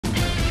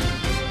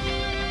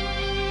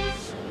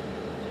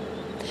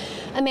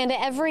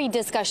Amanda, every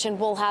discussion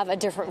will have a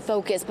different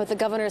focus, but the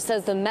governor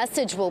says the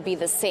message will be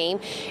the same,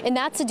 and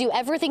that's to do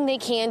everything they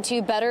can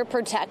to better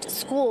protect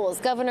schools.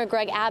 Governor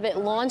Greg Abbott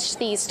launched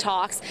these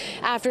talks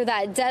after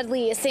that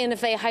deadly Santa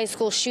Fe High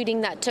School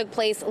shooting that took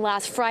place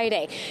last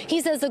Friday. He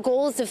says the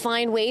goal is to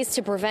find ways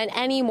to prevent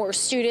any more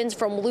students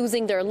from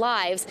losing their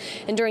lives.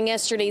 And during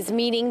yesterday's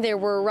meeting, there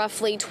were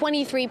roughly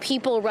 23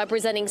 people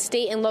representing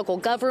state and local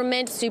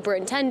government,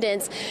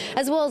 superintendents,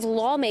 as well as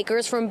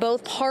lawmakers from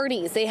both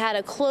parties. They had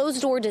a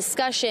closed-door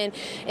discussion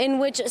in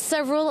which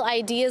several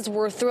ideas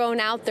were thrown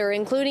out there,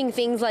 including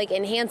things like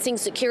enhancing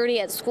security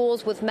at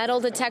schools with metal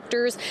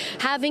detectors,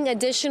 having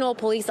additional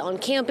police on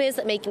campus,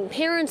 making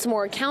parents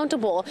more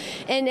accountable,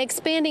 and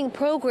expanding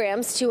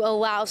programs to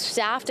allow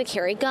staff to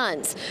carry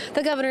guns.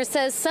 The governor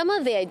says some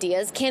of the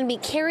ideas can be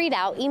carried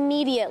out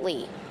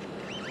immediately.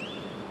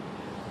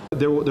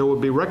 There will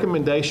be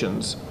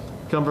recommendations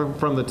coming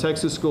from the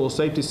Texas School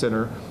Safety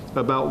Center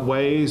about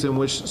ways in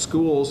which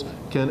schools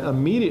can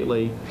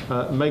immediately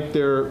make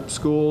their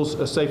schools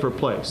a safer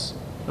place.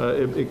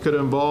 It could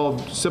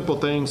involve simple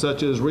things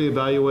such as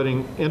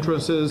reevaluating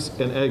entrances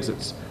and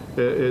exits.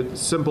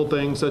 Simple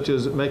things such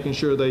as making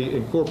sure they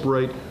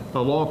incorporate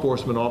a law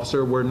enforcement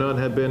officer where none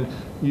had been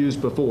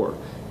used before.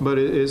 But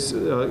it's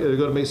going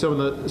to be some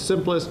of the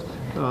simplest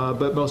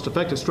but most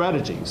effective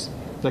strategies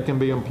that can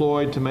be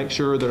employed to make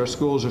sure that our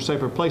schools are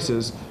safer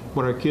places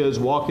when our kids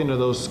walk into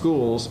those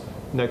schools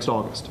next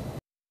August.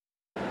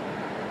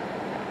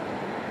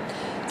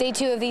 Day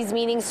 2 of these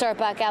meetings start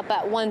back up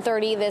at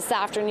 1:30 this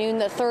afternoon.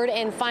 The third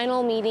and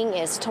final meeting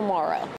is tomorrow.